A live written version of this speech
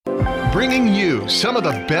bringing you some of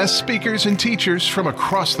the best speakers and teachers from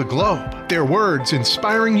across the globe. Their words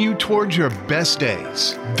inspiring you towards your best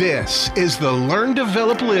days. This is the Learn,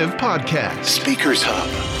 Develop, Live podcast, Speakers Hub.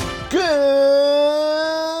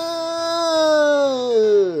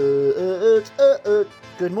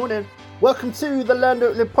 Good morning. Welcome to the Learn,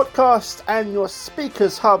 Develop, Live podcast and your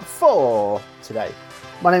Speakers Hub for today.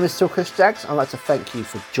 My name is still Chris Jaggs. I'd like to thank you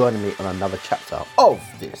for joining me on another chapter of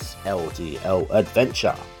this LDL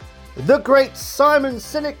adventure. The great Simon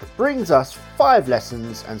Sinek brings us 5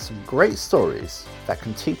 lessons and some great stories that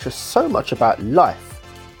can teach us so much about life,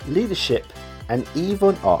 leadership, and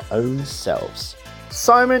even our own selves.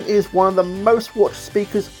 Simon is one of the most watched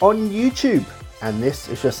speakers on YouTube, and this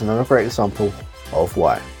is just another great example of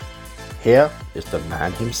why. Here is the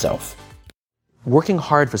man himself. Working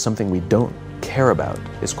hard for something we don't care about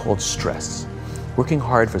is called stress. Working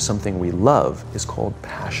hard for something we love is called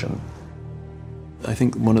passion. I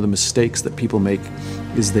think one of the mistakes that people make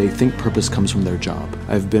is they think purpose comes from their job.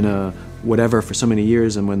 I've been a whatever for so many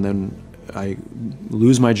years, and when then I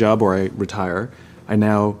lose my job or I retire, I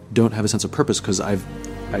now don't have a sense of purpose because I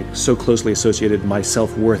so closely associated my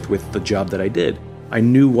self-worth with the job that I did. I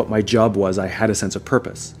knew what my job was. I had a sense of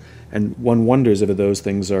purpose. And one wonders if those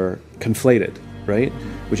things are conflated, right?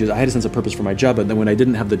 Which is I had a sense of purpose for my job, and then when I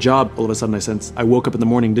didn't have the job, all of a sudden I woke up in the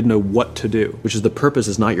morning, didn't know what to do, which is the purpose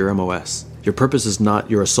is not your MOS. Your purpose is not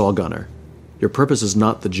you're a saw gunner. Your purpose is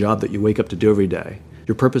not the job that you wake up to do every day.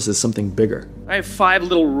 Your purpose is something bigger. I have 5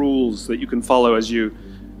 little rules that you can follow as you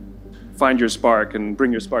find your spark and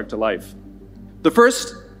bring your spark to life. The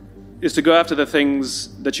first is to go after the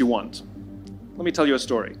things that you want. Let me tell you a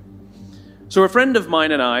story. So a friend of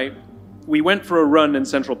mine and I, we went for a run in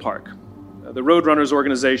Central Park. The Roadrunners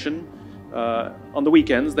organization, on the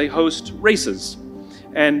weekends, they host races.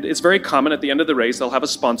 And it's very common at the end of the race, they'll have a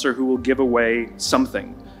sponsor who will give away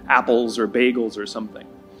something, apples or bagels or something.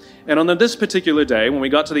 And on this particular day, when we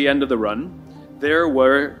got to the end of the run, there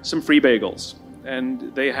were some free bagels.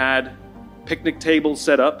 And they had picnic tables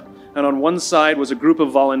set up, and on one side was a group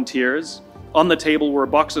of volunteers. On the table were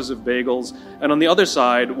boxes of bagels, and on the other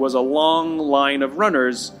side was a long line of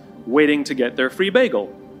runners waiting to get their free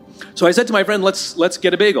bagel. So I said to my friend, let's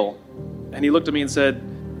get a bagel. And he looked at me and said,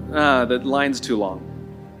 the line's too long.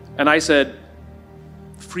 And I said,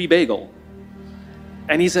 free bagel.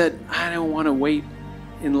 And he said, I don't want to wait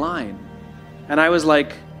in line. And I was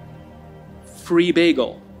like, free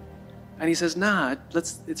bagel. And he says,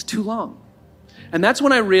 it's too long. And that's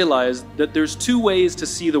when I realized that there's 2 ways to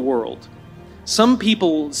see the world. Some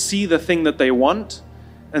people see the thing that they want,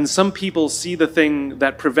 and some people see the thing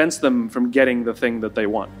that prevents them from getting the thing that they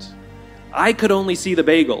want. I could only see the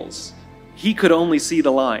bagels. He could only see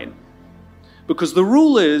the line. Because the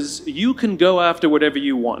rule is, you can go after whatever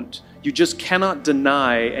you want. You just cannot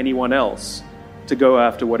deny anyone else to go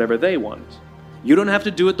after whatever they want. You don't have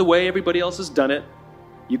to do it the way everybody else has done it.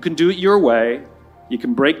 You can do it your way. You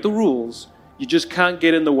can break the rules. You just can't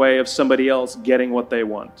get in the way of somebody else getting what they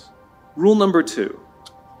want. Rule number 2.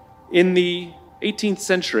 In the 18th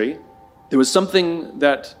century, there was something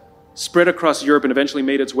that spread across Europe and eventually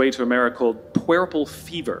made its way to America called puerperal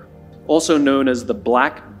fever, also known as the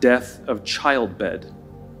Black Death of childbed.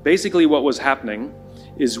 Basically what was happening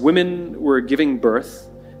is women were giving birth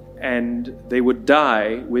and they would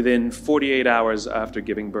die within 48 hours after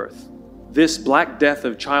giving birth. This Black Death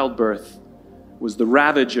of childbirth was the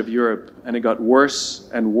ravage of Europe, and it got worse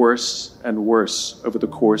and worse and worse over the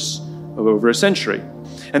course of over a century.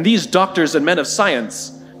 And these doctors and men of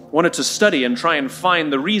science wanted to study and try and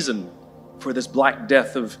find the reason for this Black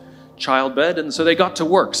Death of childbed, and so they got to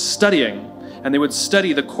work studying, and they would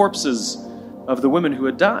study the corpses of the women who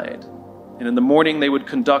had died. And in the morning they would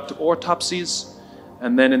conduct autopsies,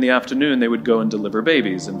 and then in the afternoon they would go and deliver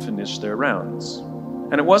babies and finish their rounds.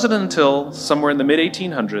 And it wasn't until somewhere in the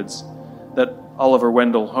mid-1800s that Oliver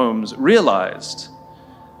Wendell Holmes realized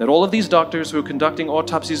that all of these doctors who were conducting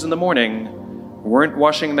autopsies in the morning weren't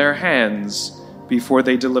washing their hands before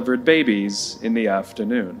they delivered babies in the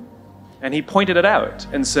afternoon. And he pointed it out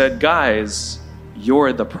and said, guys,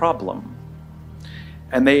 you're the problem.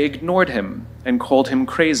 And they ignored him and called him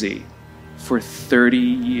crazy for 30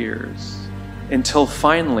 years, until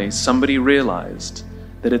finally somebody realized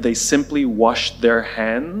that if they simply washed their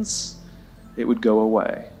hands, it would go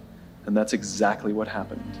away. And that's exactly what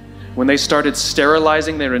happened. When they started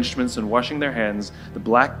sterilizing their instruments and washing their hands, the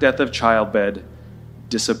Black Death of childbed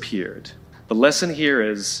disappeared. The lesson here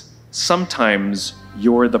is, sometimes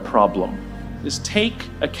you're the problem. Is take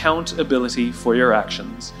accountability for your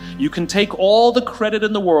actions. You can take all the credit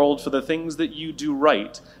in the world for the things that you do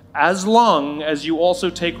right, as long as you also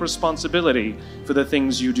take responsibility for the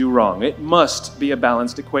things you do wrong. It must be a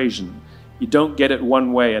balanced equation. You don't get it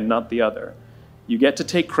one way and not the other. You get to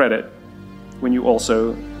take credit when you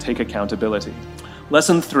also take accountability.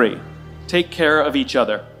 Lesson 3, take care of each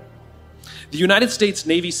other. The United States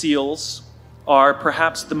Navy SEALs are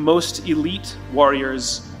perhaps the most elite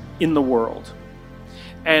warriors in the world.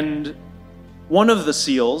 And one of the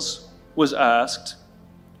SEALs was asked,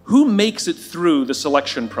 who makes it through the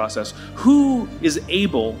selection process? Who is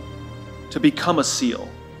able to become a SEAL?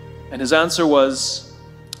 And his answer was,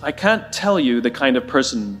 I can't tell you the kind of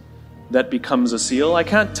person that becomes a SEAL. I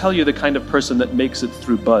can't tell you the kind of person that makes it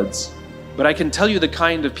through BUD/S. But I can tell you the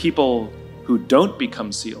kind of people who don't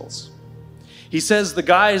become SEALs. He says the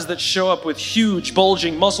guys that show up with huge,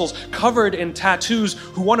 bulging muscles, covered in tattoos,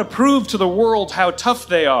 who want to prove to the world how tough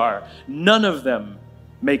they are, none of them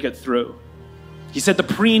make it through. He said the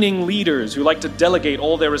preening leaders who like to delegate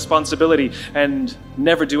all their responsibility and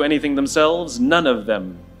never do anything themselves, none of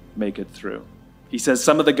them make it through. He says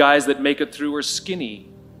some of the guys that make it through are skinny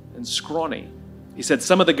and scrawny. He said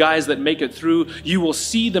some of the guys that make it through, you will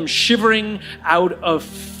see them shivering out of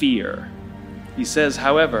fear. He says,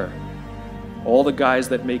 however, all the guys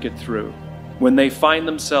that make it through, when they find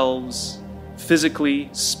themselves physically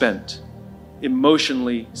spent,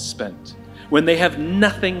 emotionally spent, when they have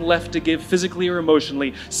nothing left to give physically or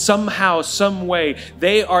emotionally, somehow, some way,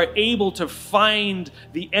 they are able to find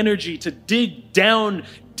the energy to dig down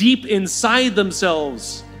deep inside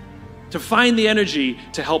themselves, to find the energy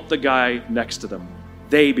to help the guy next to them.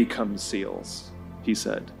 They become SEALs, he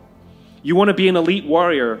said. You want to be an elite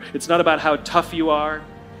warrior. It's not about how tough you are.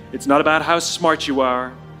 It's not about how smart you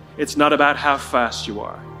are. It's not about how fast you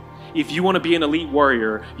are. If you want to be an elite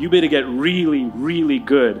warrior, you better get really, really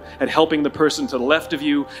good at helping the person to the left of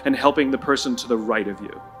you and helping the person to the right of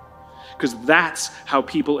you. Because that's how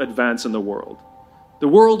people advance in the world. The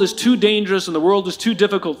world is too dangerous and the world is too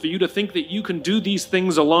difficult for you to think that you can do these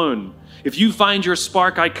things alone. If you find your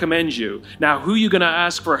spark, I commend you. Now, who are you going to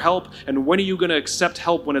ask for help, and when are you going to accept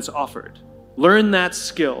help when it's offered? Learn that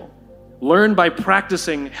skill. Learn by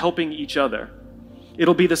practicing helping each other.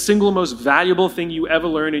 It'll be the single most valuable thing you ever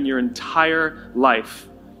learn in your entire life,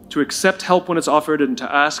 to accept help when it's offered and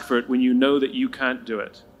to ask for it when you know that you can't do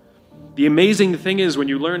it. The amazing thing is, when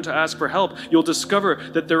you learn to ask for help, you'll discover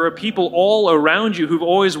that there are people all around you who've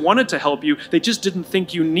always wanted to help you. They just didn't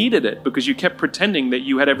think you needed it because you kept pretending that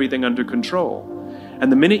you had everything under control.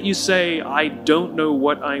 And the minute you say, I don't know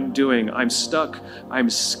what I'm doing, I'm stuck, I'm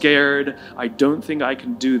scared, I don't think I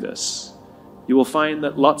can do this, you will find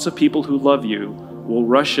that lots of people who love you will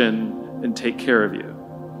rush in and take care of you.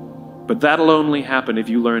 But that'll only happen if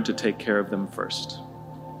you learn to take care of them first.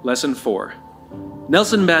 Lesson 4.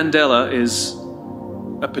 Nelson Mandela is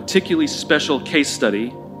a particularly special case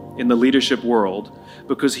study in the leadership world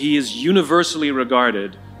because he is universally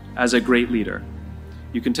regarded as a great leader.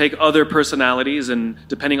 You can take other personalities, and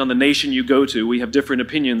depending on the nation you go to, we have different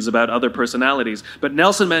opinions about other personalities. But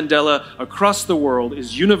Nelson Mandela, across the world,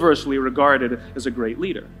 is universally regarded as a great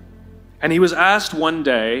leader. And he was asked one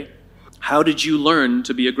day, how did you learn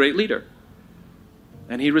to be a great leader?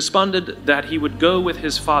 And he responded that he would go with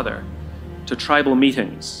his father to tribal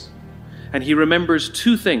meetings. And he remembers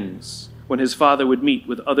two things when his father would meet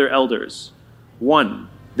with other elders. One,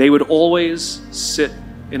 they would always sit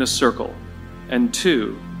in a circle. And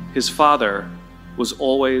two, his father was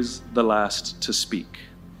always the last to speak.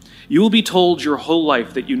 You will be told your whole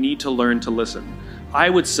life that you need to learn to listen. I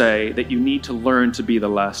would say that you need to learn to be the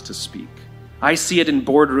last to speak. I see it in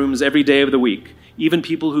boardrooms every day of the week. Even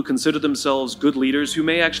people who consider themselves good leaders, who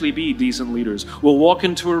may actually be decent leaders, will walk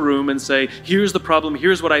into a room and say, here's the problem,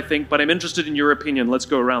 here's what I think, but I'm interested in your opinion, let's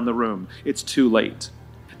go around the room. It's too late.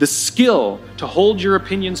 The skill to hold your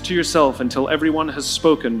opinions to yourself until everyone has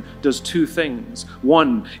spoken does two things.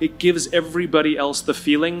 One, it gives everybody else the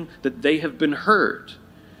feeling that they have been heard.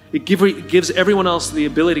 It gives everyone else the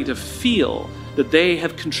ability to feel that they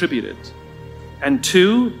have contributed. And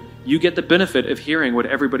two, you get the benefit of hearing what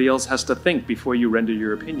everybody else has to think before you render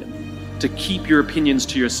your opinion. To keep your opinions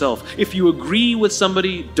to yourself. If you agree with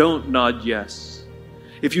somebody, don't nod yes.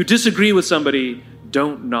 If you disagree with somebody,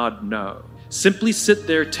 don't nod no. Simply sit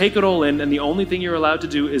there, take it all in, and the only thing you're allowed to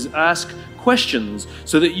do is ask questions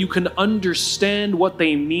so that you can understand what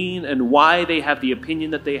they mean and why they have the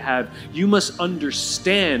opinion that they have. You must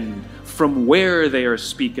understand from where they are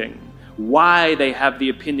speaking, why they have the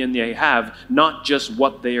opinion they have, not just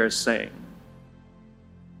what they are saying.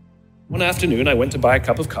 One afternoon, I went to buy a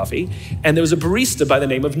cup of coffee, and there was a barista by the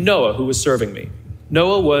name of Noah who was serving me.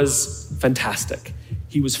 Noah was fantastic.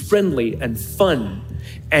 He was friendly and fun,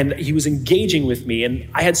 and he was engaging with me. And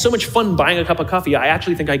I had so much fun buying a cup of coffee, I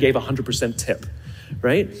actually think I gave 100% tip,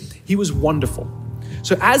 right? He was wonderful.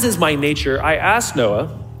 So as is my nature, I asked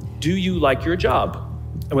Noah, do you like your job?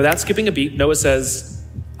 And without skipping a beat, Noah says,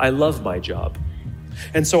 I love my job.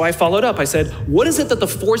 And so I followed up. I said, what is it that the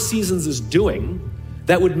Four Seasons is doing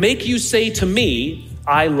that would make you say to me,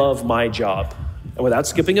 I love my job? And without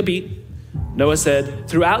skipping a beat, Noah said,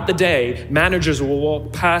 throughout the day, managers will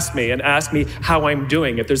walk past me and ask me how I'm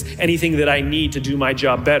doing, if there's anything that I need to do my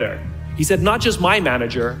job better. He said, not just my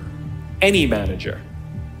manager, any manager.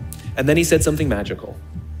 And then he said something magical.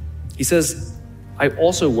 He says, I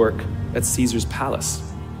also work at Caesar's Palace.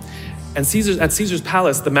 And at Caesar's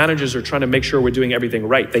Palace, the managers are trying to make sure we're doing everything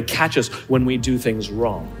right. They catch us when we do things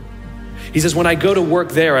wrong. He says, when I go to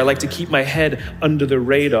work there, I like to keep my head under the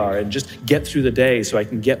radar and just get through the day so I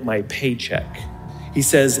can get my paycheck. He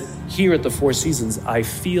says, here at the Four Seasons, I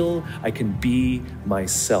feel I can be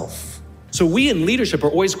myself. So we in leadership are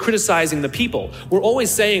always criticizing the people. We're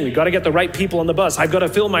always saying, we got to get the right people on the bus. I've got to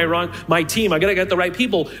fill my team. I got to get the right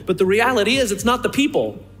people. But the reality is, it's not the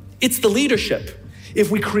people. It's the leadership.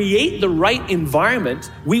 If we create the right environment,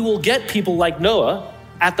 we will get people like Noah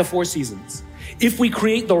at the Four Seasons. If we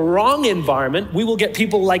create the wrong environment, we will get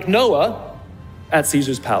people like Noah at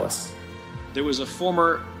Caesar's Palace. There was a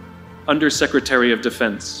former Undersecretary of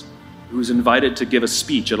Defense who was invited to give a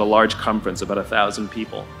speech at a large conference, about 1,000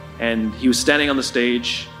 people. And he was standing on the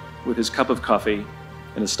stage with his cup of coffee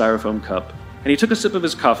in a styrofoam cup. And he took a sip of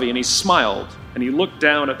his coffee and he smiled and he looked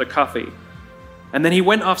down at the coffee. And then he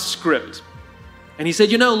went off script. And he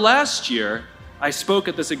said, last year I spoke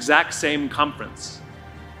at this exact same conference.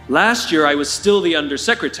 Last year I was still the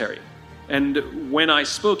undersecretary. And when I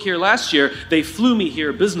spoke here last year, they flew me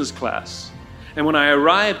here business class. And when I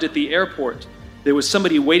arrived at the airport, there was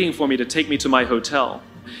somebody waiting for me to take me to my hotel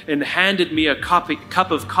and handed me a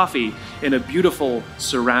cup of coffee in a beautiful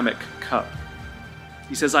ceramic cup.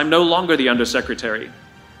 He says, I'm no longer the undersecretary.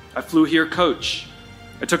 I flew here coach.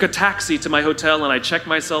 I took a taxi to my hotel and I checked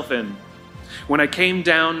myself in. When I came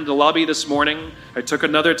down the lobby this morning, I took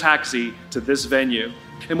another taxi to this venue.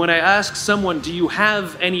 And when I asked someone, do you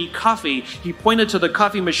have any coffee? He pointed to the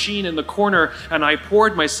coffee machine in the corner and I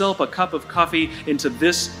poured myself a cup of coffee into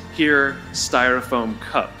this here styrofoam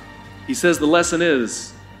cup. He says the lesson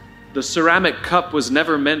is, the ceramic cup was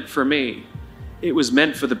never meant for me. It was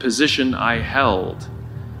meant for the position I held.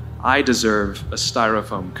 I deserve a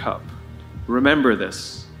styrofoam cup. Remember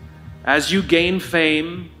this. As you gain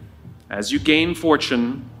fame, as you gain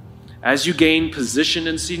fortune, as you gain position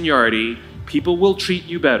and seniority, people will treat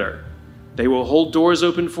you better. They will hold doors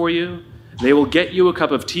open for you. They will get you a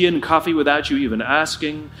cup of tea and coffee without you even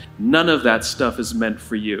asking. None of that stuff is meant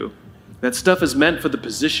for you. That stuff is meant for the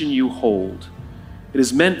position you hold. It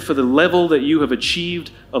is meant for the level that you have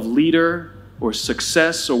achieved of leader or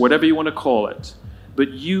success or whatever you want to call it.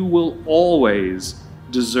 But you will always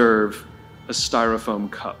deserve a styrofoam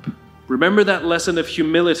cup. Remember that lesson of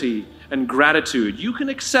humility and gratitude. You can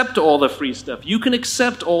accept all the free stuff. You can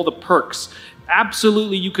accept all the perks.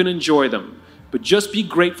 Absolutely, you can enjoy them. But just be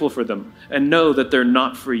grateful for them and know that they're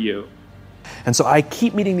not for you. And so I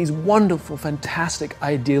keep meeting these wonderful, fantastic,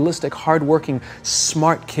 idealistic, hardworking,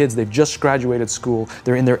 smart kids. They've just graduated school.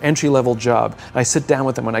 They're in their entry-level job. I sit down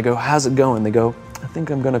with them and I go, how's it going? They go, I think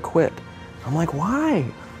I'm going to quit. I'm like, why?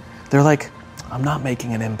 They're like, I'm not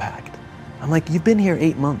making an impact. I'm like, you've been here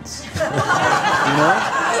 8 months.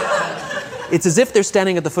 It's as if they're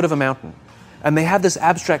standing at the foot of a mountain and they have this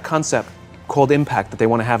abstract concept called impact that they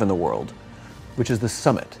want to have in the world, which is the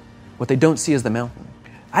summit. What they don't see is the mountain.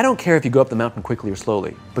 I don't care if you go up the mountain quickly or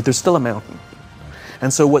slowly, but there's still a mountain.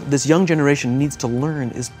 And so what this young generation needs to learn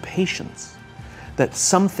is patience. That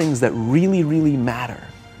some things that really, really matter,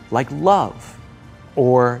 like love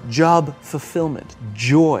or job fulfillment,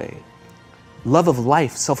 joy, love of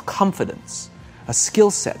life, self-confidence, a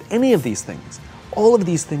skill set, any of these things, all of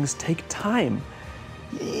these things take time.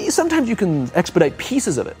 Sometimes you can expedite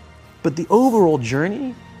pieces of it, but the overall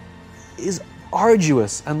journey is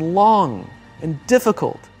arduous and long and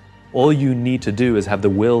difficult. All you need to do is have the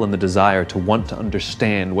will and the desire to want to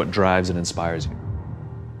understand what drives and inspires you.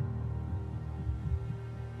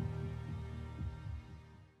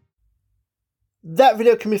 That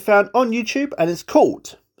video can be found on YouTube and it's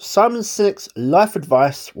called Simon Sinek's Life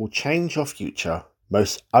Advice Will Change Your Future,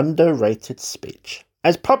 Most Underrated Speech,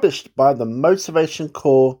 as published by the Motivation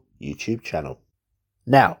Core YouTube channel.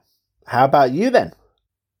 Now, how about you then?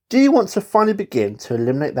 Do you want to finally begin to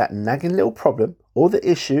eliminate that nagging little problem or the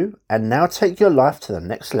issue and now take your life to the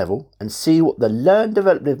next level and see what the Learn,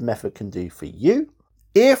 Develop, Live method can do for you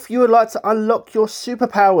If you would like to unlock your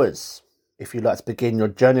superpowers, if you'd like to begin your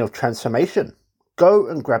journey of transformation, go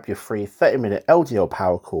and grab your free 30-minute LDL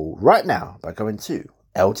power call right now by going to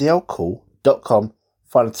ldlcall.com,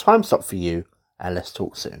 find a time slot for you, and let's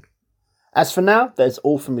talk soon. As for now, that is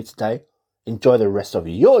all from me today. Enjoy the rest of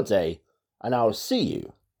your day, and I will see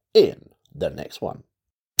you in the next one.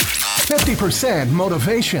 50%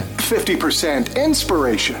 motivation, 50%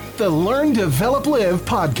 inspiration. The Learn, Develop, Live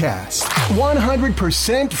podcast.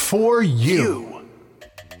 100% for you.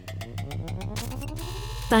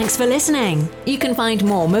 Thanks for listening. You can find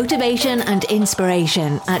more motivation and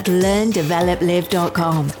inspiration at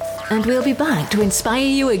learndeveloplive.com. And we'll be back to inspire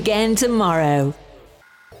you again tomorrow.